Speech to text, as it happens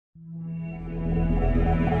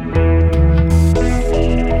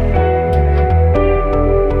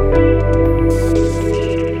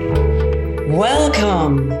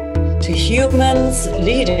humans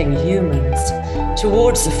leading humans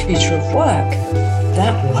towards the future of work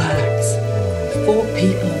that works for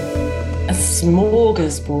people. A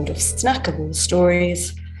smorgasbord of snackable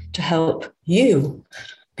stories to help you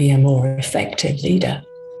be a more effective leader.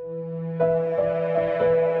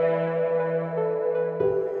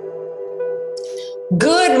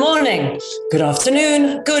 Good morning, good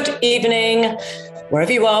afternoon, good evening,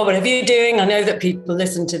 wherever you are, whatever you're doing. I know that people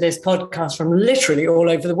listen to this podcast from literally all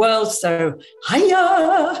over the world. So,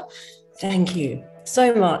 hiya! Thank you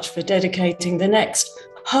so much for dedicating the next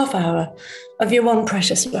half hour of your one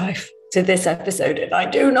precious life to this episode. And I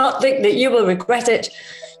do not think that you will regret it.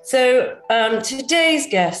 So, today's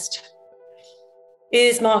guest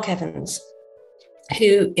is Mark Evans,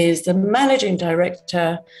 who is the Managing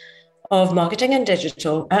Director of Marketing and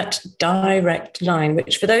Digital at Direct Line,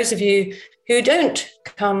 which for those of you who don't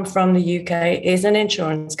come from the UK is an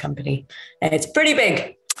insurance company. It's pretty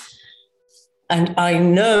big. And I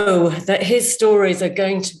know that his stories are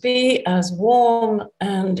going to be as warm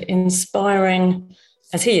and inspiring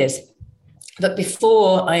as he is. But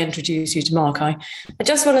before I introduce you to Mark, I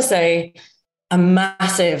just want to say a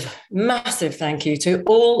massive, massive thank you to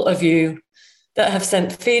all of you that have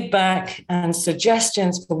sent feedback and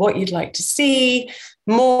suggestions for what you'd like to see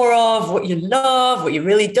more of, what you love, what you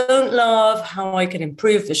really don't love, how I can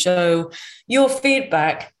improve the show. Your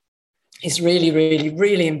feedback is really, really,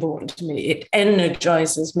 really important to me. It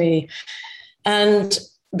energizes me. And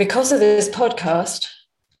because of this podcast,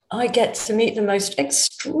 I get to meet the most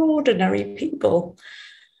extraordinary people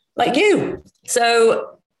like you.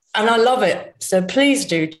 So, and I love it. So please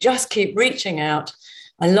do just keep reaching out.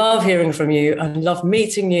 I love hearing from you. I love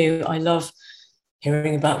meeting you. I love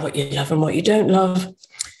hearing about what you love and what you don't love.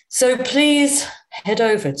 So please head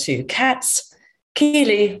over to Cats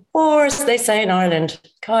Keeley, or as they say in Ireland,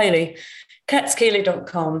 Kylie,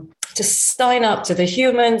 catskeeley.com to sign up to the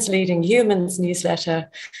Humans Leading Humans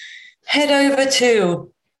newsletter. Head over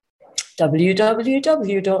to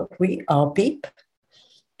www.wearebeep,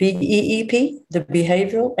 BEEP, the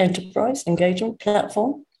Behavioral Enterprise Engagement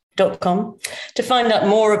Platform, to find out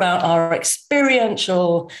more about our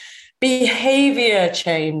experiential behavior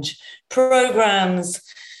change programs.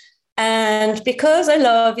 And because I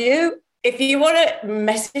love you, if you want to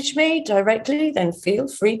message me directly, then feel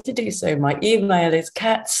free to do so. My email is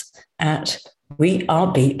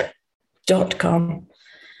cats@wearebeep.com.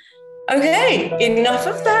 Okay, enough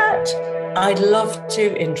of that. I'd love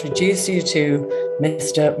to introduce you to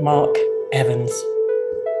Mr. Mark Evans.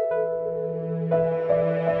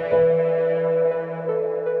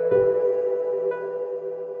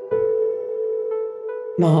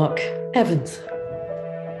 Mark Evans.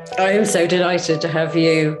 I am so delighted to have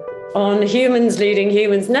you on Humans Leading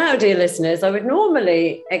Humans. Now, dear listeners, I would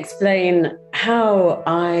normally explain how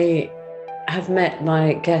I have met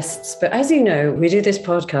my guests, but as you know, we do this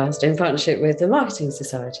podcast in partnership with the Marketing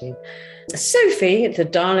Society. Sophie, the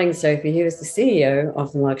darling Sophie, who is the CEO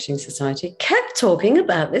of the Marketing Society, kept talking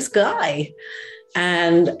about this guy.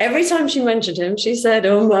 And every time she mentioned him, she said,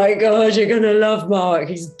 oh my God, you're going to love Mark.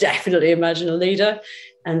 He's definitely a marginal leader.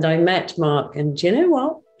 And I met Mark, and do you know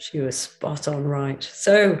what? She was spot on right.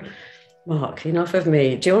 So, Mark, enough of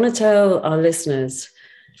me. Do you want to tell our listeners,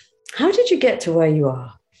 how did you get to where you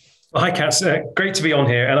are? Well, hi, Kat. Great to be on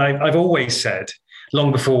here. And I've always said,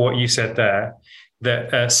 long before what you said there,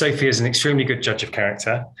 that Sophie is an extremely good judge of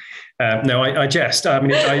character. No, I jest. I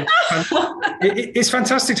mean, it's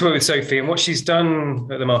fantastic to work with Sophie, and what she's done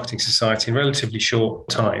at the Marketing Society in a relatively short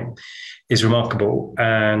time is remarkable.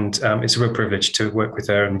 And it's a real privilege to work with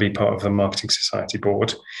her and be part of the Marketing Society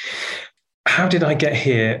board. How did I get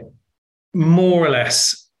here? More or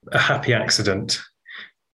less a happy accident,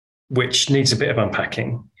 which needs a bit of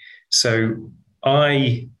unpacking. So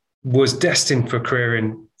I was destined for a career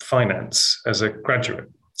in finance as a graduate.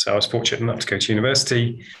 So I was fortunate enough to go to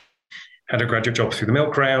university, had a graduate job through the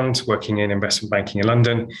Milk Round, working in investment banking in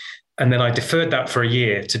London. And then I deferred that for a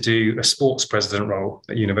year to do a sports president role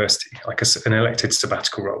at university, like an elected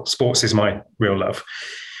sabbatical role. Sports is my real love.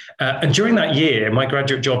 And during that year, my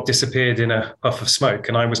graduate job disappeared in a puff of smoke,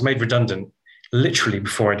 and I was made redundant literally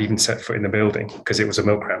before I'd even set foot in the building because it was a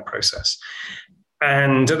Milk Round process.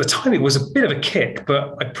 And at the time, it was a bit of a kick,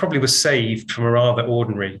 but I probably was saved from a rather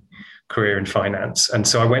ordinary career in finance. And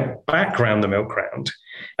so I went back around the Milk Round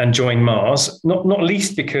and joined Mars, not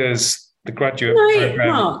least because the graduate program.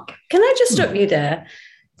 Mark, can I just stop you there?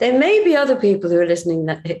 There may be other people who are listening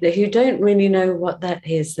who don't really know what that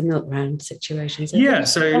is, the Milk Round situation.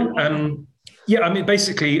 So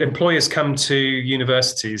basically employers come to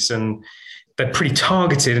universities and they're pretty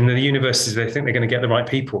targeted, and the universities, they think they're going to get the right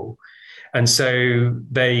people. And so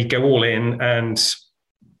they go all in and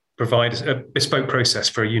provide a bespoke process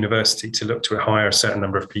for a university to look to hire a certain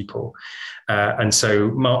number of people. And so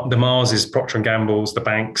the Marses, Procter & Gamble's, the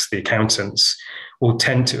banks, the accountants will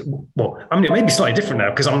tend to, well, I mean, it may be slightly different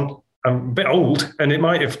now because I'm a bit old and it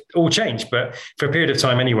might have all changed, but for a period of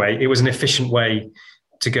time anyway, it was an efficient way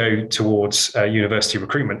to go towards university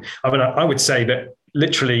recruitment. I mean, I would say that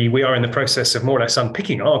literally we are in the process of more or less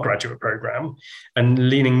unpicking our graduate program and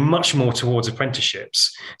leaning much more towards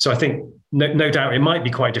apprenticeships. So I think no doubt it might be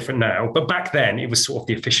quite different now, but back then it was sort of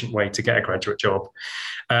the efficient way to get a graduate job.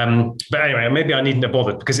 But anyway, maybe I needn't have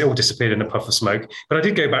bothered because it all disappeared in a puff of smoke. But I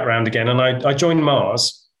did go back round again and I joined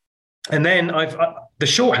Mars. And then the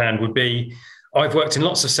shorthand would be, I've worked in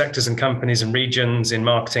lots of sectors and companies and regions in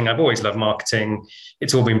marketing. I've always loved marketing.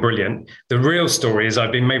 It's all been brilliant. The real story is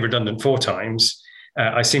I've been made redundant 4 times.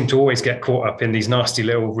 I seem to always get caught up in these nasty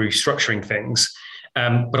little restructuring things.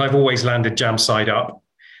 But I've always landed jam side up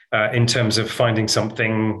in terms of finding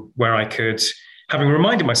something where I could, having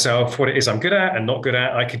reminded myself what it is I'm good at and not good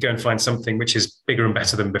at, I could go and find something which is bigger and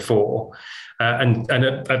better than before. And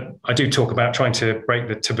I do talk about trying to break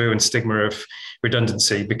the taboo and stigma of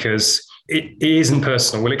redundancy because it isn't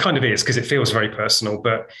personal. Well, it kind of is because it feels very personal,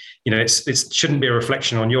 but it shouldn't be a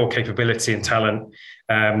reflection on your capability and talent.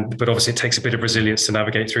 But obviously it takes a bit of resilience to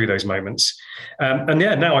navigate through those moments.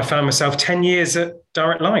 Now I found myself 10 years at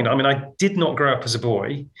Direct Line. I mean, I did not grow up as a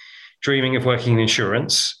boy dreaming of working in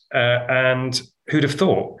insurance. And who'd have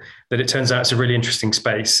thought that it turns out it's a really interesting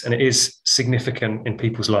space and it is significant in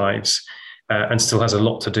people's lives. And still has a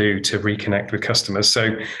lot to do to reconnect with customers.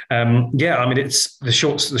 So, I mean, it's the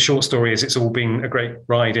short story is it's all been a great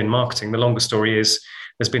ride in marketing. The longer story is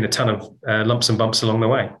there's been a ton of lumps and bumps along the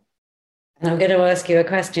way. And I'm going to ask you a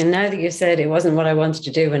question. Now that you said it wasn't what I wanted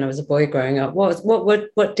to do when I was a boy growing up,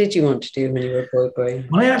 what did you want to do when you were a boy growing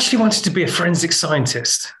up? I actually wanted to be a forensic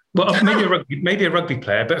scientist. Well, maybe a rugby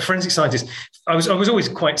player, but a forensic scientist. I was always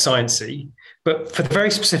quite sciencey, but for the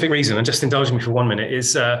very specific reason, and just indulge me for 1 minute,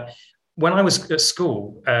 is when I was at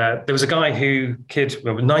school, there was a guy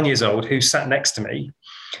 9 years old, who sat next to me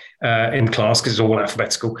in class because it was all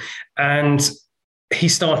alphabetical. And he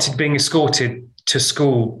started being escorted to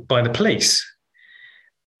school by the police.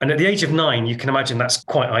 And at the age of 9, you can imagine that's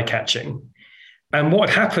quite eye-catching. And what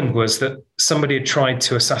happened was that somebody had tried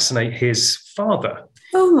to assassinate his father.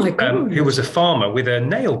 Oh my God. Who was a farmer with a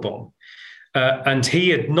nail bomb. And he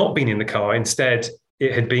had not been in the car. Instead,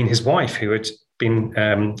 it had been his wife who had been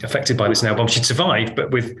affected by this nail bomb. She'd survived, but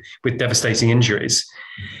with devastating injuries.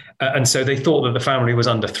 And so they thought that the family was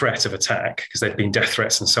under threat of attack because there'd been death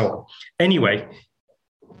threats and so on. Anyway,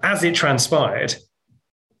 as it transpired,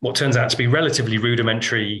 what turns out to be relatively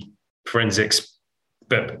rudimentary forensics,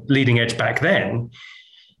 but leading edge back then,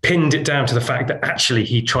 pinned it down to the fact that actually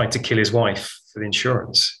he tried to kill his wife for the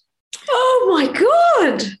insurance. Oh my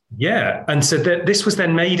God. Yeah. And so this was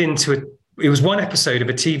then made into it was one episode of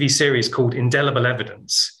a TV series called Indelible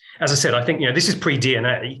Evidence. As I said, I think, this is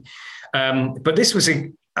pre-DNA, but this was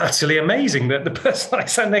utterly amazing that the person I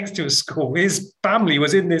sat next to at school, his family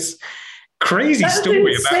was in this crazy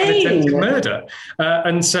story about an attempted murder.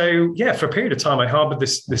 And so, for a period of time, I harbored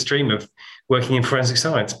this dream of working in forensic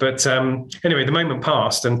science. But anyway, the moment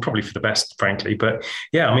passed, and probably for the best, frankly. But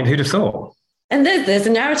who'd have thought? And there's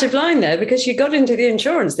a narrative line there because you got into the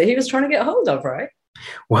insurance that he was trying to get hold of, right?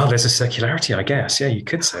 Well, there's a circularity, I guess. Yeah, you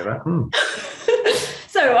could say that.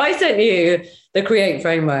 So I sent you the Create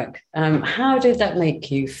framework. How did that make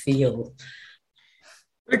you feel?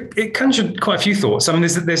 It conjured quite a few thoughts. I mean,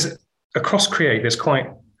 there's across Create, there's quite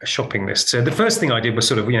a shopping list. So the first thing I did was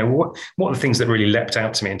sort of, what are the things that really leapt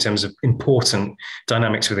out to me in terms of important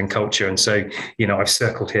dynamics within culture? And so, I've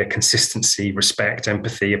circled here consistency, respect,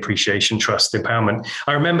 empathy, appreciation, trust, empowerment.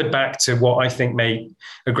 I remembered back to what I think made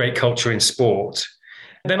a great culture in sport.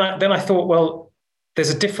 Then I thought, well,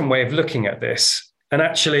 there's a different way of looking at this. And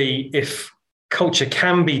actually, if culture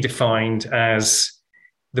can be defined as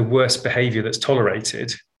the worst behavior that's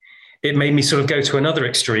tolerated, it made me sort of go to another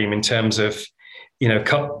extreme in terms of,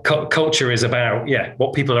 culture is about,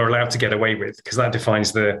 what people are allowed to get away with, because that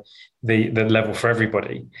defines the level for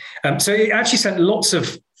everybody. So it actually sent lots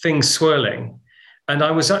of things swirling. And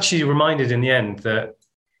I was actually reminded in the end that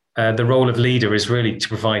the role of leader is really to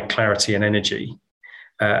provide clarity and energy.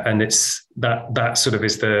 And it's that sort of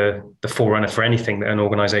is the forerunner for anything that an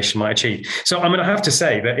organization might achieve. So I have to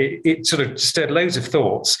say that it sort of stirred loads of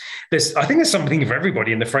thoughts. I think there's something for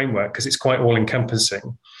everybody in the framework because it's quite all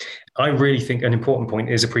encompassing. I really think an important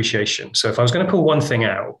point is appreciation. So if I was going to pull one thing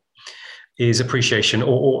out, is appreciation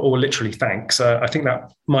or literally thanks. I think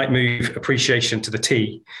that might move appreciation to the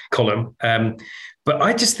T column. But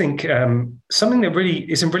I just think something that really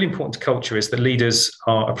is really important to culture is that leaders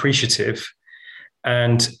are appreciative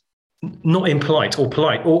and not impolite or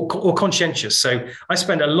polite or conscientious. So I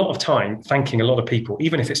spend a lot of time thanking a lot of people,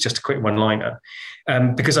 even if it's just a quick one-liner,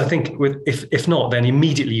 because I think if not, then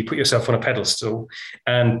immediately you put yourself on a pedestal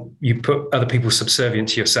and you put other people subservient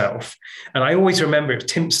to yourself. And I always remember it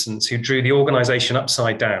was Timpsons who drew the organization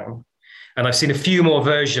upside down. And I've seen a few more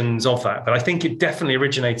versions of that, but I think it definitely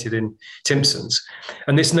originated in Timpsons.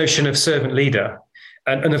 And this notion of servant leader,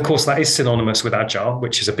 and of course, that is synonymous with agile,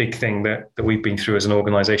 which is a big thing that we've been through as an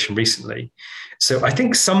organization recently. So I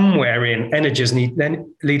think somewhere in leaders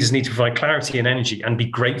need to provide clarity and energy and be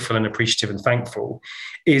grateful and appreciative and thankful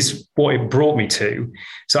is what it brought me to.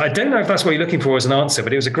 So I don't know if that's what you're looking for as an answer,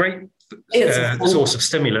 but it was a great source of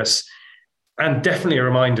stimulus and definitely a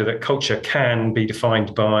reminder that culture can be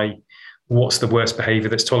defined by what's the worst behavior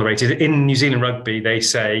that's tolerated. In New Zealand rugby, they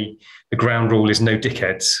say the ground rule is no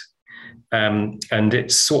dickheads. And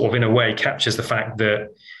it sort of, in a way, captures the fact that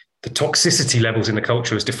the toxicity levels in the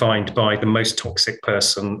culture is defined by the most toxic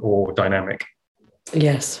person or dynamic.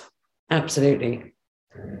 Yes, absolutely.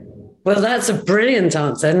 Well, that's a brilliant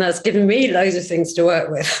answer, and that's given me loads of things to work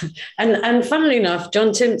with. And funnily enough,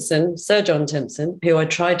 John Timpson, Sir John Timpson, who I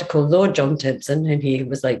tried to call Lord John Timpson, and he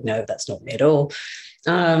was like, no, that's not me at all,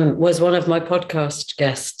 was one of my podcast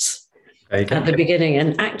guests at the beginning.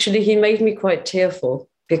 And actually, he made me quite tearful,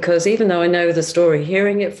 because even though I know the story,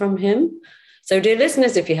 hearing it from him. So dear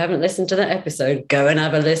listeners, if you haven't listened to that episode, go and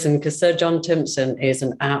have a listen, because Sir John Timpson is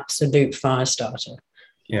an absolute fire starter.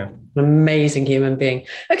 Yeah. An amazing human being.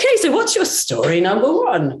 Okay, so what's your story number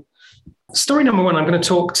one? Story number one, I'm going to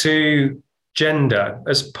talk to gender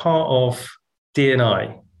as part of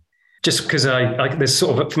D&I, just because there's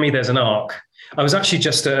sort of, for me, there's an arc. I was actually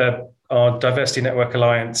just at our Diversity Network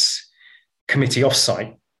Alliance committee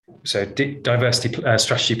offsite. So diversity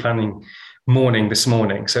strategy planning morning this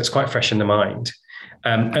morning. So it's quite fresh in the mind.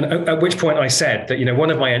 And at which point I said that,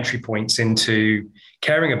 one of my entry points into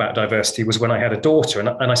caring about diversity was when I had a daughter.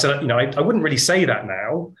 And I said, I wouldn't really say that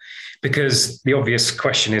now, because the obvious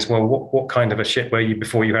question is, well, what kind of a shit were you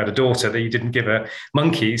before you had a daughter that you didn't give her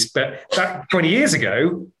monkeys? But that 20 years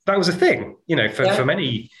ago, that was a thing, for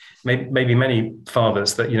many, maybe many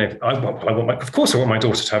fathers that, of course I want my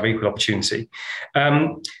daughter to have equal opportunity.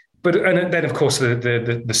 And then, of course,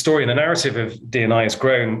 the story and the narrative of D&I has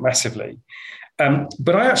grown massively.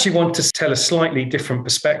 But I actually want to tell a slightly different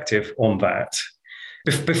perspective on that.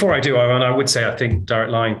 Before I do, I would say I think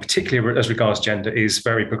Direct Line, particularly as regards gender, is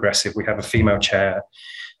very progressive. We have a female chair,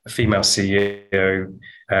 a female CEO,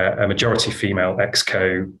 a majority female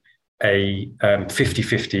exco, a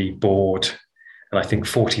 50-50 board, and I think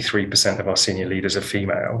 43% of our senior leaders are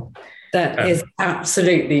female. That is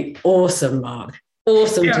absolutely awesome, Mark.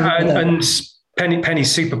 Awesome. Yeah, and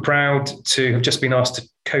Penny's super proud to have just been asked to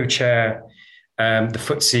co-chair the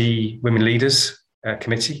FTSE Women Leaders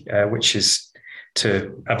Committee, which is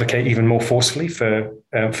to advocate even more forcefully for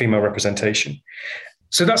female representation.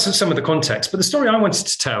 So that's some of the context. But the story I wanted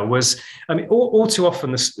to tell was, all too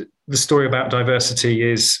often the story about diversity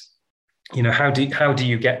is, how do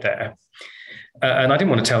you get there? And I didn't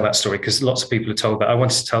want to tell that story because lots of people are told that. I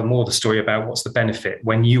wanted to tell more the story about what's the benefit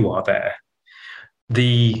when you are there.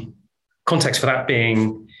 The context for that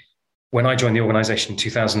being, when I joined the organization in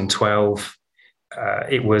 2012,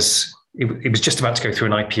 it was just about to go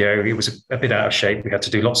through an IPO. It was a bit out of shape. We had to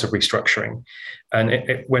do lots of restructuring. And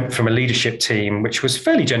it went from a leadership team, which was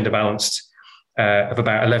fairly gender balanced, of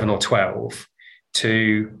about 11 or 12,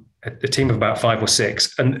 to a team of about 5 or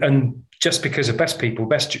 6. And just because of best people,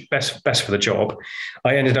 best for the job,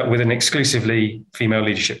 I ended up with an exclusively female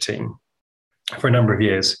leadership team for a number of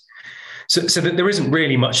years. So that there isn't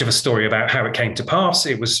really much of a story about how it came to pass.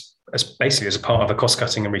 It was basically as a part of a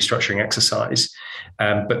cost-cutting and restructuring exercise.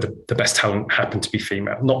 But the best talent happened to be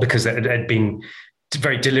female, not because it had been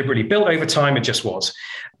very deliberately built over time, it just was.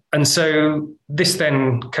 And so this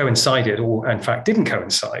then coincided, or in fact didn't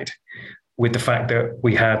coincide, with the fact that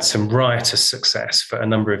we had some riotous success for a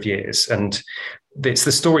number of years. And it's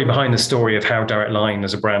the story behind the story of how Direct Line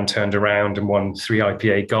as a brand turned around and won 3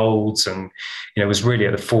 IPA golds, and was really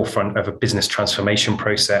at the forefront of a business transformation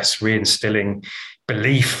process, reinstilling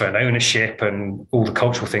belief and ownership and all the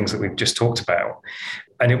cultural things that we've just talked about.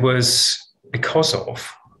 And it was because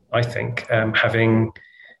of, I think, having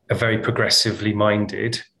a very progressively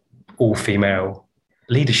minded, all-female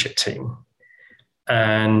leadership team.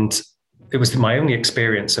 And it was my only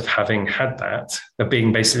experience of having had that, of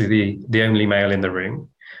being basically the only male in the room.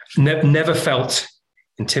 Never felt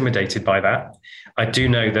intimidated by that. I do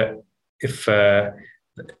know that if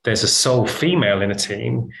there's a sole female in a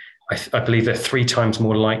team, I believe they're 3 times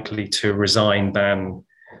more likely to resign than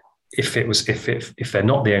if they're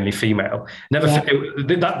not the only female.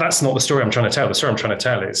 That's not the story I'm trying to tell. The story I'm trying to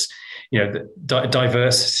tell is,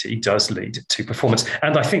 diversity does lead to performance.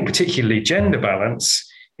 And I think particularly gender balance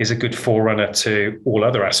is a good forerunner to all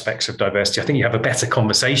other aspects of diversity. I think you have a better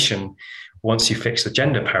conversation once you fix the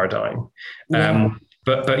gender paradigm. Yeah.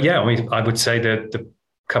 But yeah, I mean, I would say that the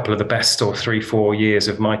couple of the best or 3-4 years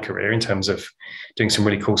of my career in terms of doing some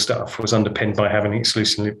really cool stuff was underpinned by having an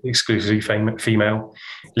exclusively female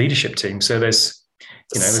leadership team. So there's,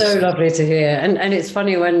 so lovely to hear. And it's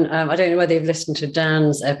funny when, I don't know whether you've listened to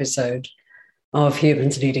Dan's episode of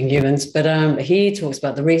Humans Leading Humans, but he talks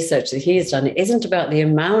about the research that he has done. It isn't about the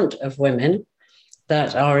amount of women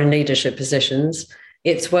that are in leadership positions.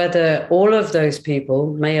 It's whether all of those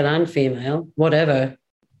people, male and female, whatever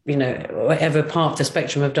part of the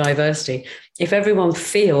spectrum of diversity, if everyone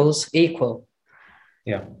feels equal,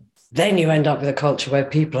 then you end up with a culture where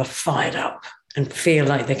people are fired up and feel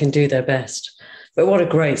like they can do their best. But what a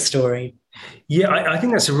great story. Yeah, I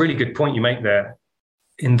think that's a really good point you make there.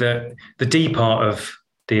 In the D part of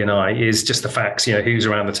D&I is just the facts, who's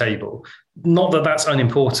around the table. Not that that's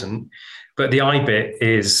unimportant, but the I bit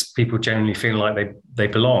is people generally feeling like they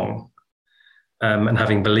belong, and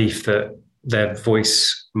having belief that their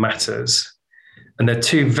voice matters. And they're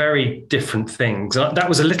 2 very different things. That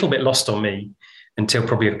was a little bit lost on me until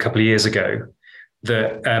probably a couple of years ago,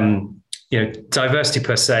 that diversity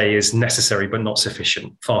per se is necessary but not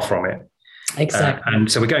sufficient. Far from it. Exactly.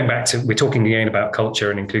 And so we're talking again about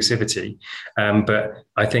culture and inclusivity, but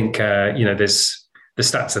I think there's the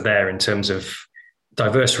stats are there in terms of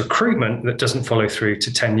diverse recruitment that doesn't follow through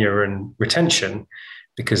to tenure and retention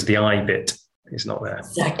because the I bit is not there.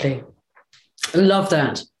 Exactly. Love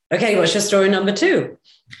that. Okay, what's your story number 2?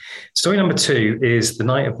 Story number 2 is the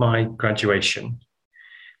night of my graduation,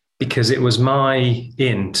 because it was my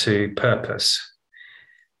into purpose.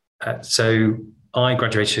 So I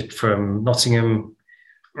graduated from Nottingham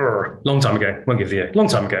long time ago, won't give the year, long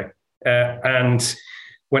time ago, and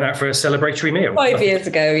went out for a celebratory meal. 5 years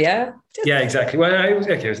ago, yeah? Yeah, exactly. Well, it was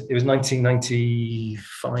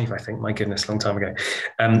 1995, I think. My goodness, long time ago.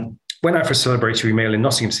 Went out for a celebratory meal in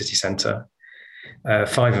Nottingham city centre.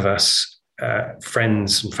 5 of us,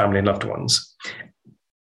 friends and family and loved ones.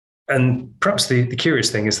 And perhaps the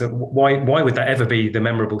curious thing is that why would that ever be the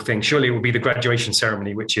memorable thing? Surely it would be the graduation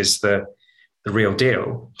ceremony, which is the real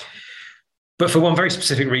deal. But for one very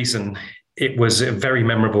specific reason, it was a very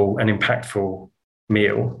memorable and impactful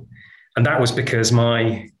meal. And that was because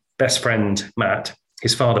my best friend, Matt,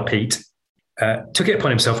 his father, Pete, took it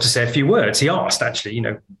upon himself to say a few words. He asked, actually,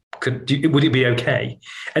 would it be okay?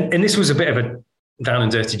 And this was a bit of a down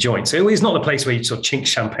and dirty joint. So it's not the place where you sort of chink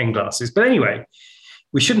champagne glasses. But anyway,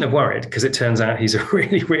 we shouldn't have worried, because it turns out he's a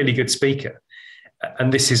really, really good speaker.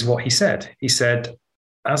 And this is what he said. He said,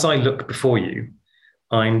 "As I look before you,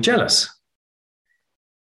 I'm jealous.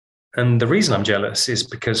 And the reason I'm jealous is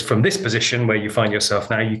because from this position where you find yourself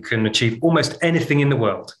now, you can achieve almost anything in the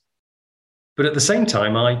world. But at the same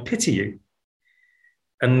time, I pity you.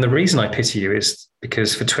 And the reason I pity you is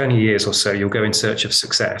because for 20 years or so, you'll go in search of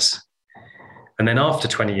success. And then after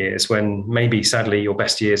 20 years, when maybe sadly your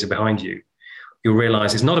best years are behind you, you'll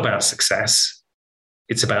realize it's not about success,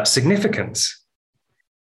 it's about significance.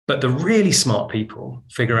 But the really smart people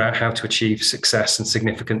figure out how to achieve success and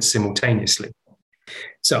significance simultaneously."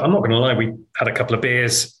 So I'm not going to lie, we had a couple of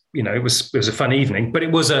beers, it was a fun evening, but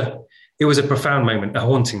it was a profound moment, a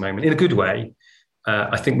haunting moment in a good way.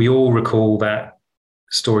 I think we all recall that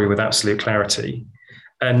story with absolute clarity.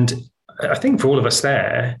 And I think for all of us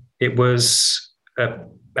there, it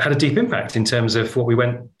had a deep impact in terms of what we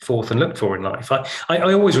went forth and looked for in life. I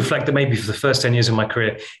always reflect that maybe for the first 10 years of my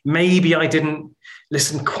career, maybe I didn't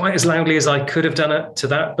listen quite as loudly as I could have done to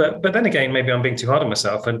that. But then again, maybe I'm being too hard on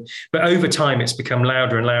myself. But over time, it's become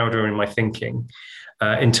louder and louder in my thinking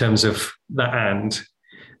in terms of that and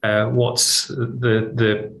what's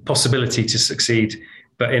the possibility to succeed,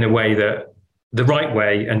 but in a way that the right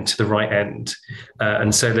way and to the right end.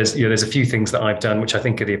 And so there's a few things that I've done, which I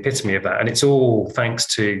think are the epitome of that. And it's all thanks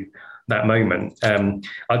to that moment.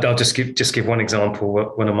 I'll just give one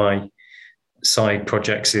example. One of my side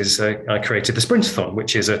projects is I created the Sprintathon,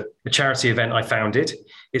 which is a charity event I founded.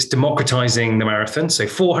 It's democratizing the marathon. So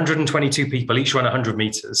 422 people, each run 100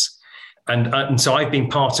 meters. And so I've been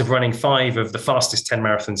part of running 5 of the fastest 10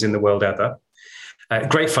 marathons in the world ever.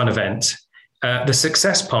 Great fun event. The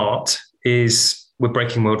success part is we're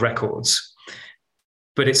breaking world records,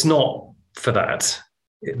 but it's not for that.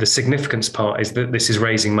 The significance part is that this is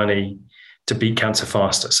raising money to beat cancer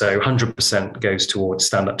faster. So 100% goes towards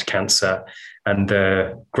Stand Up to Cancer. and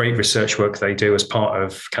the great research work they do as part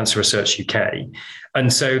of Cancer Research UK.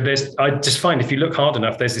 And so I just find if you look hard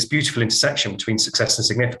enough, there's this beautiful intersection between success and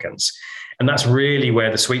significance. And that's really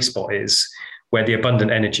where the sweet spot is, where the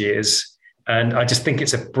abundant energy is. And I just think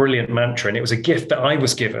it's a brilliant mantra. And it was a gift that I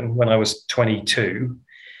was given when I was 22.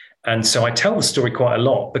 And so I tell the story quite a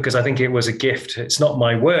lot because I think it was a gift. It's not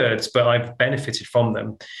my words, but I've benefited from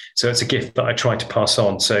them. So it's a gift that I try to pass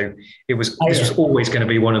on. So this was always going to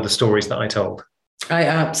be one of the stories that I told. I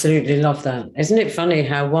absolutely love that. Isn't it funny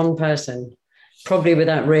how one person, probably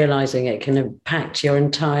without realizing it, can impact your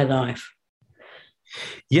entire life?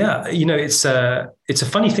 Yeah, it's a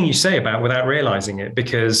funny thing you say about without realizing it,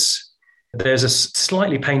 because there's a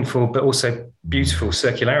slightly painful but also beautiful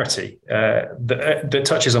circularity that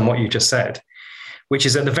touches on what you just said, which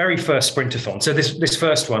is at the very first Sprintathon. So this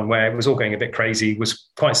first one, where it was all going a bit crazy, was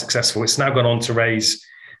quite successful. It's now gone on to raise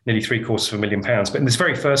nearly £750,000. But in this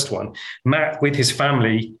very first one, Matt, with his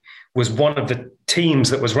family, was one of the teams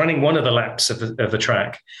that was running one of the laps of the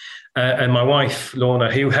track. And my wife, Lorna,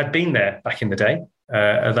 who had been there back in the day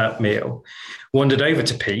at that meal, wandered over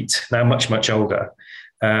to Pete, now much, much older,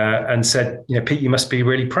 and said, Pete, you must be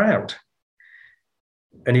really proud.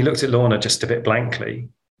 And he looked at Lorna just a bit blankly.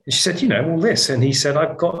 And she said, all this. And he said,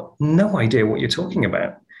 I've got no idea what you're talking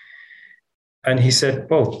about. And he said,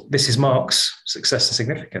 well, this is Mark's success and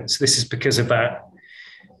significance. This is because of that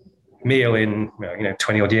meal in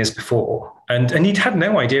 20 odd years before. And he'd had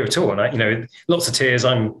no idea at all. And lots of tears.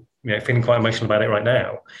 I'm feeling quite emotional about it right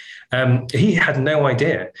now. He had no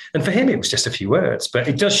idea. And for him, it was just a few words. But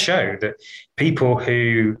it does show that people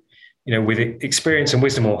who, with experience and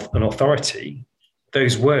wisdom and authority,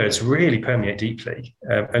 those words really permeate deeply.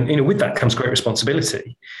 And with that comes great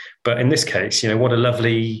responsibility. But in this case, what a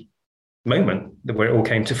lovely moment where it all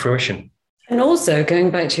came to fruition. And also,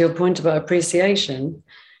 going back to your point about appreciation,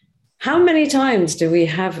 how many times do we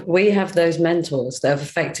have those mentors that have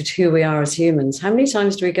affected who we are as humans? How many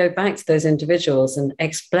times do we go back to those individuals and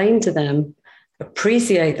explain to them,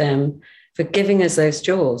 appreciate them for giving us those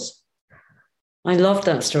jewels? I love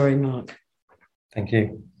that story, Mark. Thank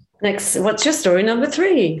you. Next, what's your story number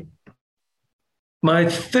 3? My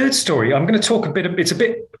third story, I'm going to talk it's a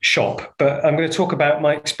bit shop, but I'm going to talk about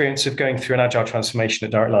my experience of going through an agile transformation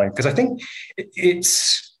at Direct Line, because I think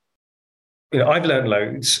it's, I've learned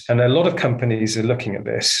loads and a lot of companies are looking at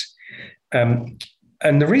this. And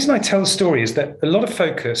the reason I tell the story is that a lot of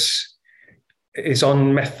focus is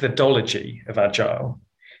on methodology of agile.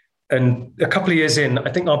 And a couple of years in,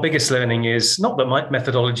 I think our biggest learning is not that my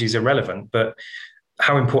methodology is irrelevant, but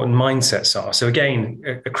how important mindsets are. So again,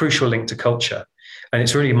 a crucial link to culture. And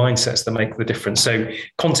it's really mindsets that make the difference. So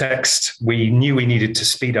context, we knew we needed to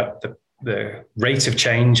speed up the rate of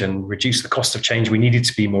change and reduce the cost of change. We needed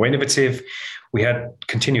to be more innovative. We had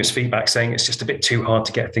continuous feedback saying it's just a bit too hard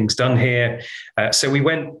to get things done here. So we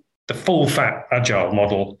went the full fat agile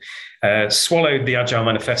model, swallowed the Agile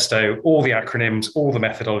Manifesto, all the acronyms, all the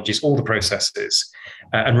methodologies, all the processes,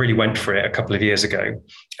 and really went for it a couple of years ago.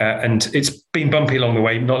 And it's been bumpy along the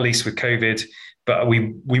way, not least with COVID, but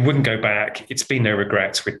we wouldn't go back. It's been no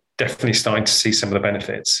regrets. We're definitely starting to see some of the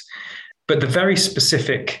benefits. But the very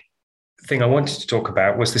specific thing I wanted to talk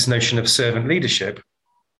about was this notion of servant leadership,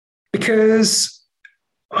 because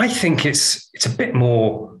I think it's a bit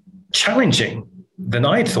more challenging than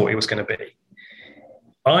I had thought it was going to be.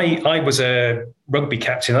 I was a rugby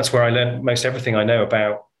captain. That's where I learned most everything I know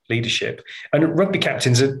about leadership. And rugby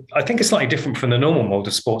captains I think, are slightly different from the normal mold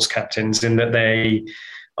of sports captains in that they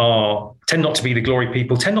tend not to be the glory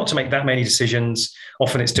people, tend not to make that many decisions.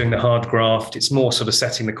 Often it's doing the hard graft. It's more sort of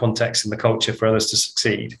setting the context and the culture for others to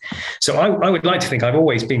succeed. So I would like to think I've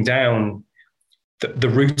always been down the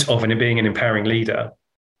route of being an empowering leader.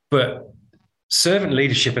 But servant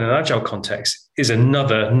leadership in an agile context is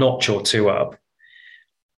another notch or two up.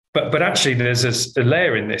 But actually there's a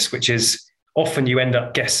layer in this, which is often you end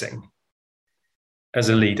up guessing as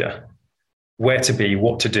a leader where to be,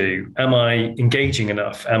 what to do. Am I engaging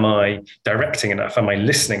enough? Am I directing enough? Am I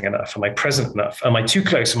listening enough? Am I present enough? Am I too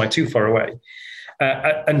close? Am I too far away?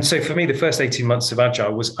 And so for me, the first 18 months of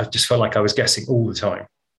Agile I just felt like I was guessing all the time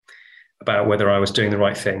about whether I was doing the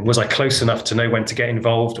right thing. Was I close enough to know when to get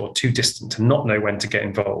involved, or too distant to not know when to get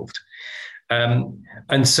involved?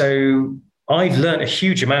 And so I've learned a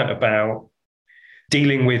huge amount about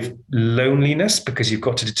dealing with loneliness, because you've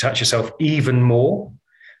got to detach yourself even more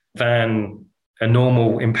than a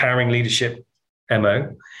normal empowering leadership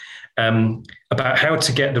MO, about how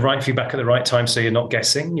to get the right feedback at the right time so you're not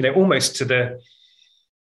guessing, almost to the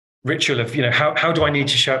ritual of, how do I need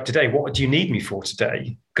to show up today? What do you need me for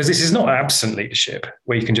today? Because this is not absent leadership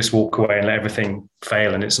where you can just walk away and let everything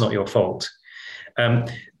fail and it's not your fault.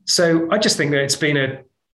 So I just think that it's been a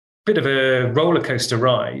bit of a roller coaster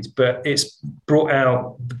ride, but it's brought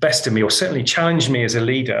out the best of me, or certainly challenged me as a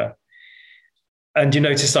leader. And you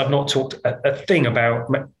notice I've not talked a thing about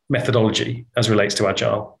methodology as relates to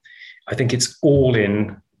Agile. I think it's all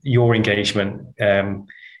in your engagement,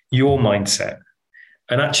 your mindset.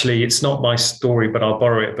 And actually, it's not my story, but I'll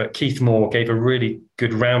borrow it. But Keith Moore gave a really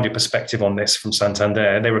good rounded perspective on this from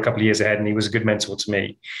Santander. They were a couple of years ahead, and he was a good mentor to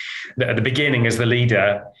me. That at the beginning, as the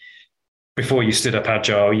leader, before you stood up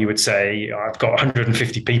Agile, you would say, I've got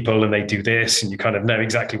 150 people and they do this, and you kind of know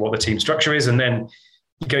exactly what the team structure is. And then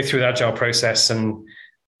you go through the Agile process, and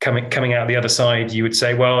coming out the other side, you would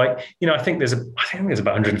say, well, I think there's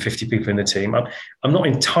about 150 people in the team. I'm not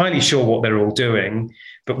entirely sure what they're all doing,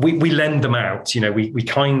 but we lend them out. We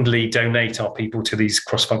kindly donate our people to these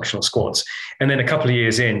cross-functional squads. And then a couple of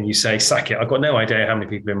years in, you say, sack it. I've got no idea how many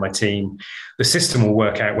people in my team. The system will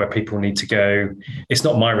work out where people need to go. It's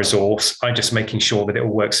not my resource. I'm just making sure that it all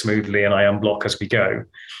works smoothly, and I unblock as we go.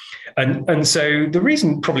 And so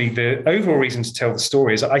probably the overall reason to tell the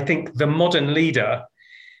story is I think the modern leader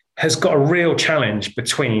has got a real challenge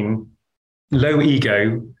between low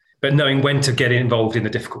ego, but knowing when to get involved in the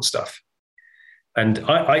difficult stuff. And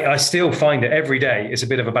I still find that every day is a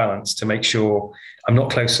bit of a balance to make sure I'm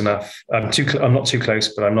not close enough. I'm not too close,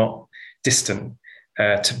 but I'm not distant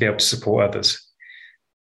to be able to support others.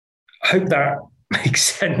 I hope that makes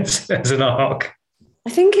sense as an arc. I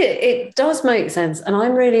think it does make sense. And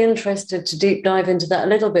I'm really interested to deep dive into that a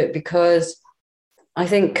little bit, because I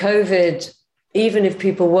think COVID, even if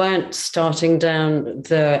people weren't starting down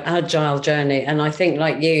the Agile journey, and I think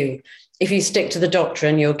like you, if you stick to the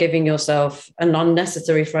doctrine, you're giving yourself an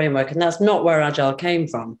unnecessary framework. And that's not where Agile came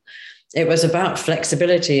from. It was about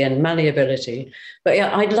flexibility and malleability. But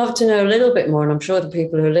yeah, I'd love to know a little bit more, and I'm sure the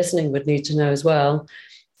people who are listening would need to know as well.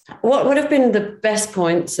 What would have been the best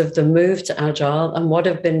points of the move to Agile, and what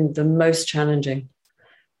have been the most challenging?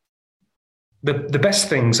 The best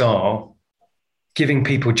things are giving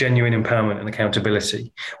people genuine empowerment and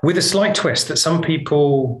accountability, with a slight twist that some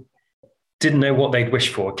people didn't know what they'd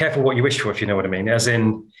wish for. Careful what you wish for, if you know what I mean. As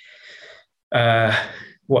in,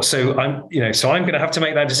 So I'm going to have to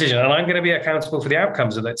make that decision, and I'm going to be accountable for the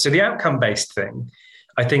outcomes of it. So the outcome-based thing,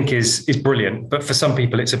 I think, is brilliant. But for some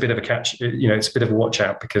people, it's a bit of a catch. It's a bit of a watch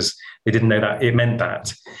out, because they didn't know that it meant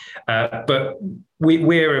that. But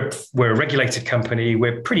we're a regulated company.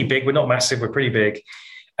 We're pretty big. We're not massive. We're pretty big.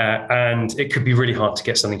 And it could be really hard to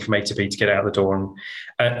get something from A to B to get out the door.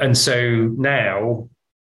 And so now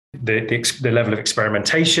the level of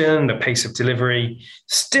experimentation, the pace of delivery,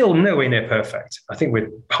 still nowhere near perfect. I think we're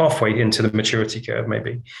halfway into the maturity curve,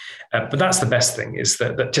 maybe. But that's the best thing, is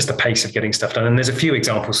that just the pace of getting stuff done. And there's a few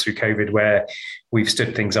examples through COVID where we've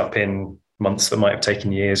stood things up in months that might have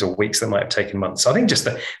taken years, or weeks that might have taken months. So I think just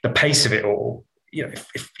the pace of it all,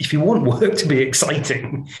 if you want work to be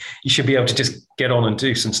exciting, you should be able to just get on and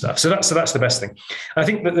do some stuff. So that's the best thing. I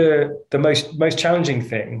think that the most challenging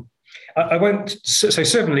thing, I won't. So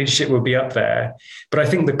servant leadership will be up there, but I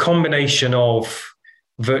think the combination of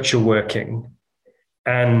virtual working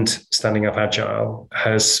and standing up Agile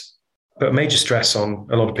has put a major stress on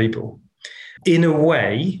a lot of people. In a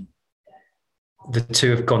way, the two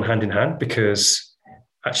have gone hand in hand, because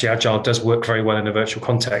actually Agile does work very well in a virtual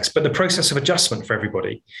context, but the process of adjustment for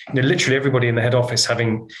everybody, literally everybody in the head office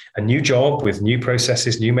having a new job with new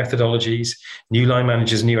processes, new methodologies, new line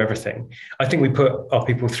managers, new everything. I think we put our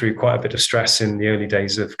people through quite a bit of stress in the early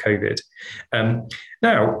days of COVID.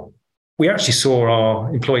 Now, we actually saw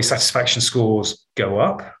our employee satisfaction scores go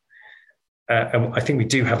up. And I think we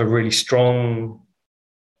do have a really strong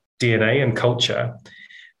DNA and culture,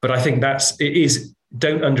 but I think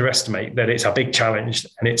don't underestimate that it's a big challenge,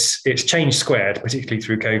 and it's changed squared, particularly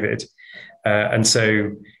through COVID. And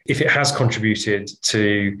so if it has contributed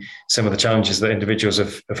to some of the challenges that individuals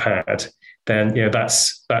have had, then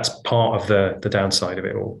that's part of the downside of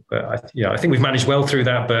it all. But I think we've managed well through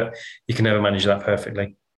that, but you can never manage that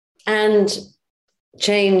perfectly. And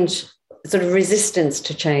change, sort of resistance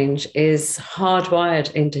to change, is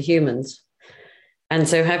hardwired into humans. And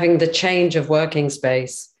so having the change of working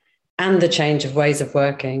space and the change of ways of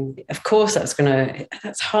working, of course,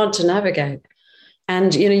 that's hard to navigate.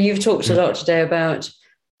 And, you've talked a lot today about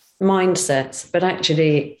mindsets, but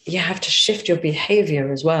actually you have to shift your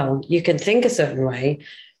behavior as well. You can think a certain way,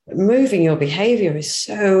 but moving your behavior is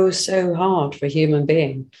so, so hard for a human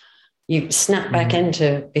being. You snap back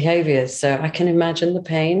into behaviors. So I can imagine the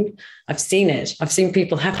pain. I've seen it. I've seen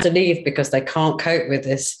people have to leave because they can't cope with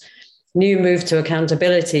this new move to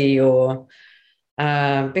accountability, or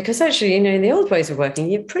because actually, in the old ways of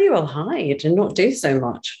working, you pretty well hide and not do so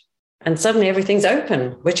much. And suddenly everything's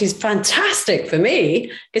open, which is fantastic for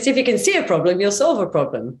me, because if you can see a problem, you'll solve a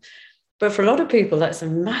problem. But for a lot of people, that's a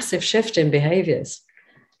massive shift in behaviors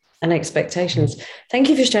and expectations. Thank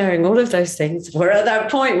you for sharing all of those things. We're at that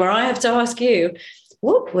point where I have to ask you,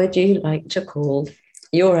 what would you like to call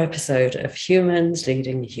your episode of Humans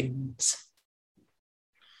Leading Humans?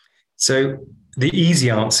 So the easy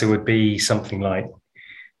answer would be something like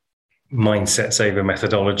mindsets over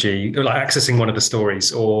methodology, like accessing one of the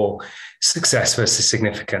stories, or success versus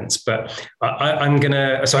significance. But I'm going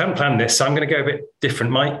to, so I haven't planned this, so I'm going to go a bit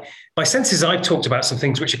different. My sense is I've talked about some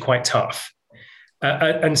things which are quite tough.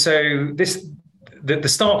 And so the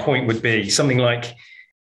start point would be something like,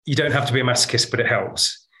 you don't have to be a masochist, but it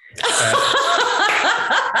helps.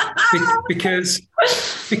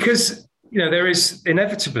 Because there is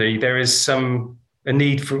inevitably a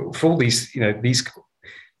need for all these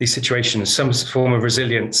these situations, some form of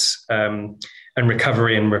resilience and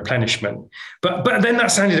recovery and replenishment. But then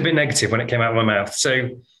that sounded a bit negative when it came out of my mouth. So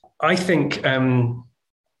I think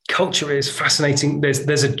culture is fascinating.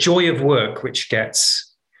 There's a joy of work which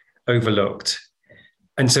gets overlooked.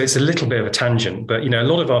 And so it's a little bit of a tangent, but a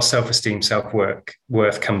lot of our self-esteem,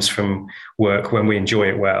 self-worth comes from work when we enjoy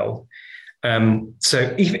it well.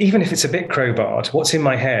 So even if it's a bit crowbarred, what's in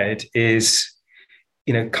my head is,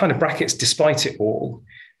 kind of brackets, despite it all,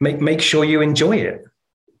 make sure you enjoy it,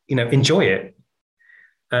 enjoy it.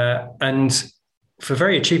 And for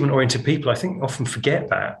very achievement-oriented people, I think often forget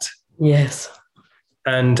that. Yes.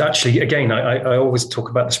 And actually, again, I always talk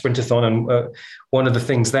about the Sprintathon, and one of the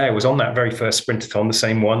things there was on that very first Sprintathon, the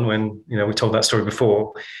same one when, we told that story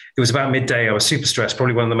before. It was about midday. I was super stressed,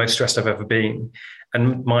 probably one of the most stressed I've ever been.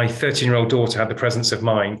 And my 13-year-old daughter had the presence of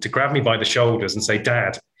mind to grab me by the shoulders and say,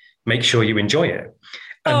 "Dad, make sure you enjoy it."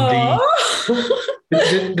 And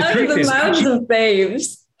the truth is, mouths of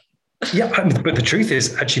babes. Yeah, but the truth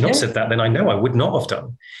is, had she not said that, then I know I would not have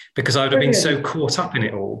done, because I would have been so caught up in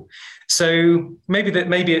it all. So maybe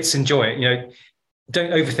it's enjoy it.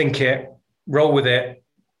 Don't overthink it, roll with it,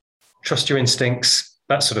 trust your instincts,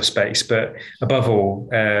 that sort of space. But above all,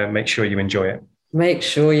 make sure you enjoy it. Make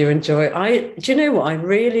sure you enjoy it. Do you know what? I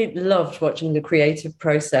really loved watching the creative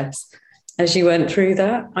process as you went through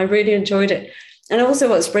that. I really enjoyed it. And also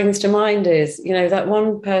what springs to mind is, that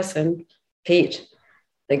one person, Pete,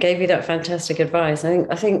 that gave you that fantastic advice.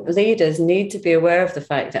 I think leaders need to be aware of the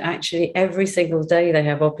fact that actually every single day they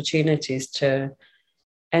have opportunities to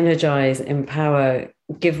energize, empower,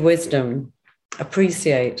 give wisdom,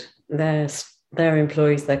 appreciate their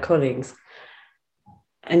employees, their colleagues.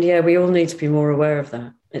 And we all need to be more aware of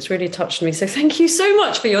that. It's really touched me. So thank you so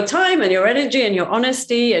much for your time and your energy and your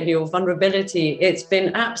honesty and your vulnerability. It's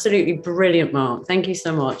been absolutely brilliant, Mark. Thank you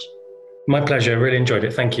so much. My pleasure. Really enjoyed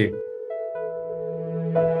it. Thank you.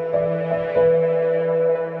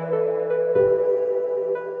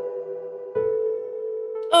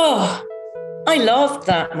 Oh, I loved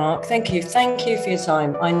that, Mark. Thank you. Thank you for your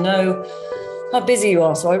time. I know how busy you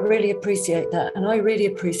are, so I really appreciate that. And I really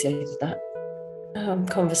appreciated that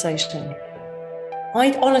conversation.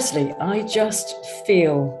 I just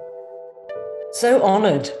feel so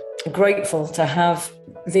honored, grateful to have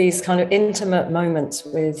these kind of intimate moments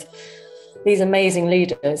with these amazing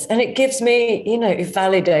leaders. And it gives me, it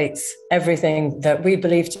validates everything that we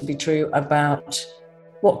believe to be true about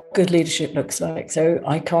what good leadership looks like. So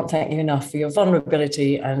I can't thank you enough for your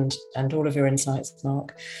vulnerability and all of your insights,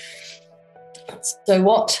 Mark. So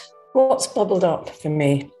what's bubbled up for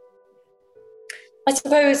me? I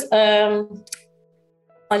suppose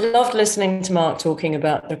I loved listening to Mark talking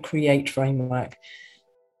about the CREATE framework.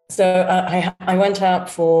 So I went out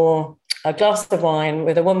for a glass of wine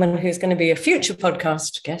with a woman who's going to be a future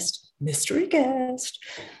podcast guest, mystery guest.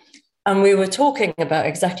 And we were talking about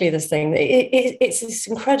exactly this thing. It's this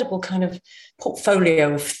incredible kind of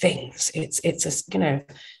portfolio of things. It's a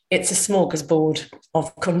smorgasbord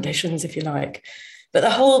of conditions, if you like. But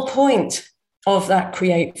the whole point of that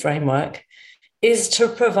CREATE framework is to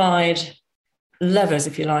provide levers,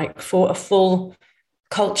 if you like, for a full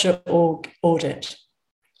culture audit.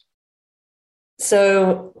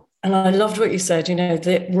 So, and I loved what you said,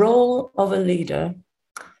 the role of a leader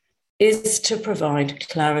is to provide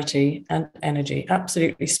clarity and energy.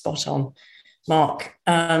 Absolutely spot on, Mark.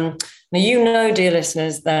 Now, dear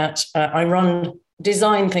listeners, that I run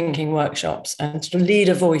design thinking workshops and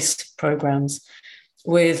leader voice programs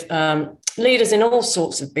with leaders in all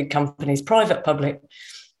sorts of big companies, private, public.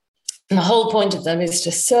 And the whole point of them is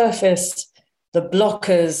to surface the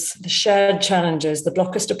blockers, the shared challenges, the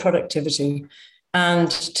blockers to productivity, and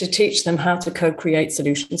to teach them how to co-create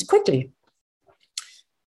solutions quickly.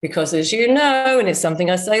 Because as you know, and it's something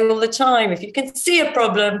I say all the time, if you can see a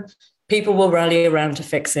problem, people will rally around to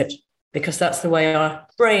fix it, because that's the way our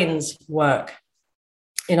brains work.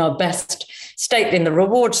 In our best state, in the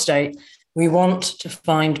reward state, we want to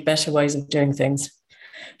find better ways of doing things.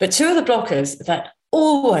 But two of the blockers that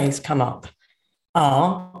always come up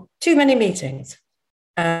are too many meetings.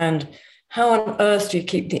 And how on earth do you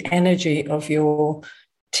keep the energy of your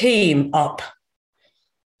team up?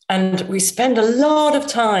 And we spend a lot of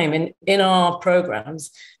time in our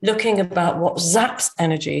programs looking about what zaps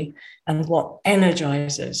energy and what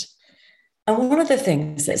energizes. And one of the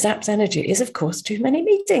things that zaps energy is, of course, too many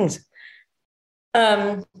meetings.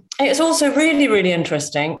 It's also really, really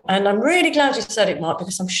interesting. And I'm really glad you said it, Mark,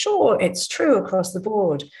 because I'm sure it's true across the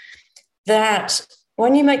board that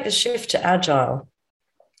when you make the shift to agile,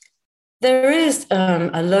 there is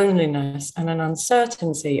a loneliness and an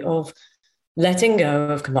uncertainty of letting go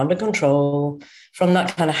of command and control, from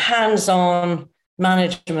that kind of hands-on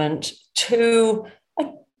management to a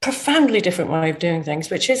profoundly different way of doing things,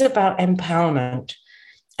 which is about empowerment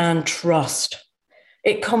and trust.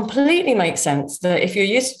 It completely makes sense that if you're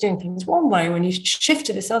used to doing things one way, when you shift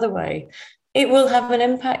to this other way, it will have an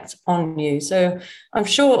impact on you. So I'm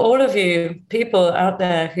sure all of you people out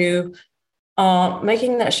there who are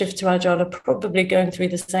making that shift to agile are probably going through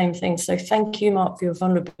the same thing. So thank you, Mark, for your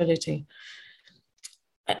vulnerability.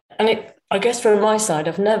 And I guess from my side,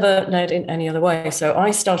 I've never led in any other way. So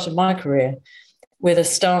I started my career with a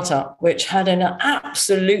startup which had an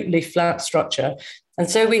absolutely flat structure. And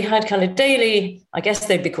so we had kind of daily, I guess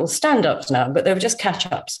they'd be called stand-ups now, but they were just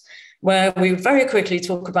catch-ups, where we would very quickly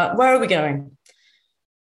talk about where are we going?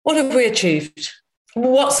 What have we achieved?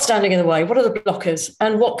 What's standing in the way? What are the blockers?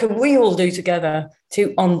 And what can we all do together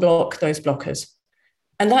to unblock those blockers?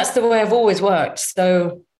 And that's the way I've always worked.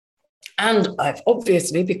 So, and I've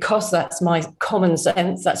obviously, because that's my common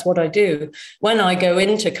sense, that's what I do. When I go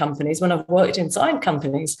into companies, when I've worked inside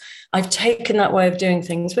companies, I've taken that way of doing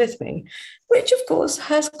things with me, which of course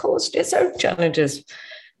has caused its own challenges.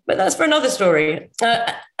 But that's for another story.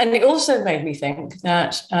 And it also made me think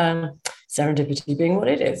that serendipity being what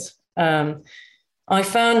it is, I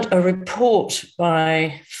found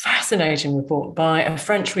a fascinating report by a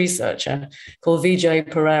French researcher called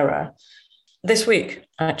Vijay Pereira this week,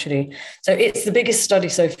 actually. So it's the biggest study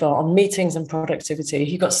so far on meetings and productivity.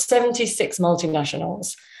 He got 76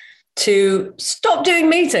 multinationals to stop doing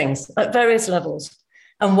meetings at various levels.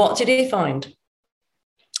 And what did he find?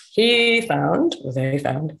 They found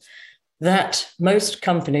that most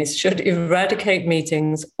companies should eradicate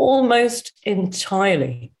meetings almost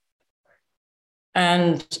entirely.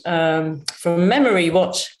 And from memory,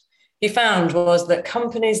 what he found was that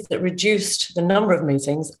companies that reduced the number of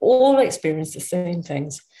meetings all experienced the same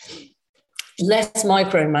things. Less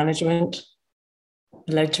micromanagement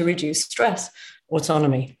led to reduced stress,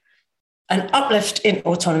 autonomy. An uplift in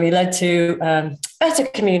autonomy led to better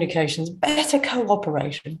communications, better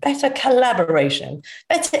cooperation, better collaboration,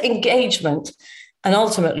 better engagement. And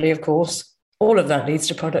ultimately, of course, all of that leads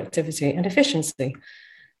to productivity and efficiency.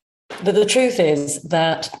 But the truth is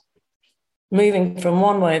that moving from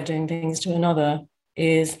one way of doing things to another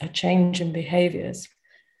is a change in behaviors.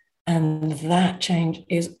 And that change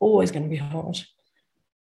is always going to be hard.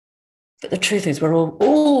 But the truth is we're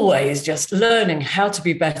always just learning how to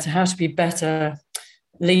be better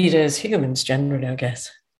leaders, humans generally, I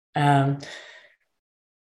guess. And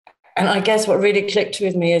I guess what really clicked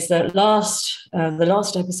with me is that the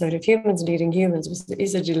last episode of Humans Leading Humans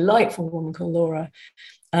is a delightful woman called Laura.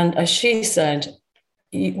 And as she said,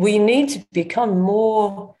 we need to become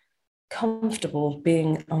more comfortable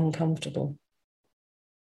being uncomfortable.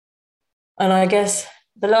 And I guess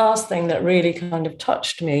the last thing that really kind of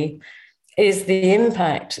touched me is the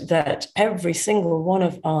impact that every single one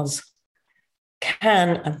of us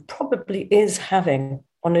can and probably is having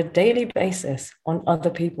on a daily basis on other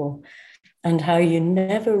people, and how you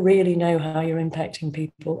never really know how you're impacting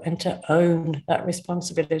people, and to own that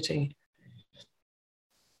responsibility.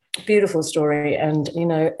 Beautiful story. And, you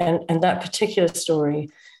know, and that particular story,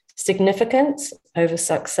 significance over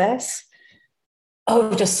success.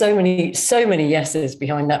 Oh, just so many yeses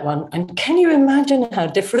behind that one. And can you imagine how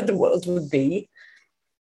different the world would be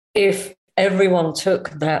if everyone took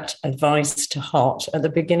that advice to heart at the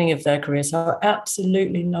beginning of their career? So I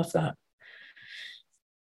absolutely love that.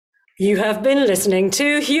 You have been listening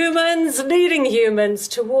to Humans Leading Humans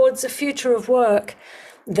towards a future of work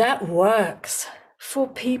that works for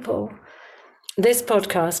people. This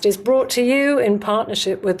podcast is brought to you in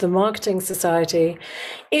partnership with the Marketing Society.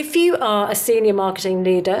 If you are a senior marketing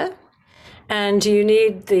leader and you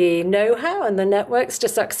need the know-how and the networks to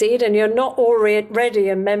succeed, and you're not already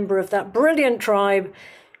a member of that brilliant tribe,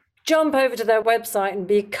 jump over to their website and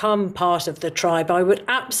become part of the tribe. I would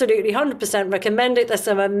absolutely 100% recommend it. There's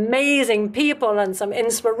some amazing people and some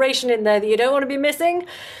inspiration in there that you don't want to be missing.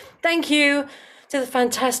 Thank you to the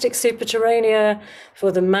fantastic Superterranea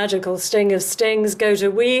for the magical sting of stings. Go to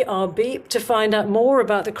We Are Beep to find out more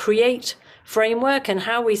about the Create framework and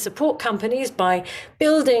how we support companies by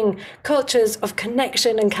building cultures of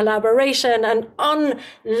connection and collaboration and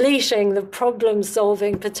unleashing the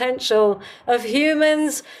problem-solving potential of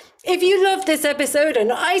humans. If you loved this episode,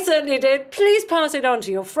 and I certainly did, please pass it on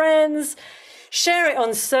to your friends, share it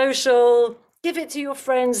on social, give it to your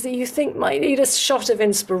friends that you think might need a shot of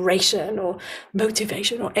inspiration or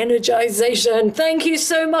motivation or energization. Thank you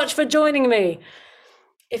so much for joining me.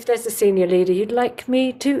 If there's a senior leader you'd like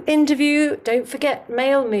me to interview, don't forget,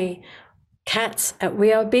 mail me,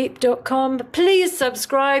 cats@wearebeep.com. Please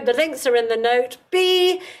subscribe. The links are in the note.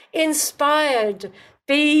 Be inspired.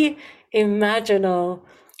 Be imaginal.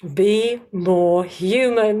 Be more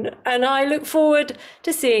human. And I look forward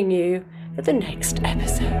to seeing you at the next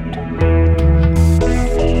episode.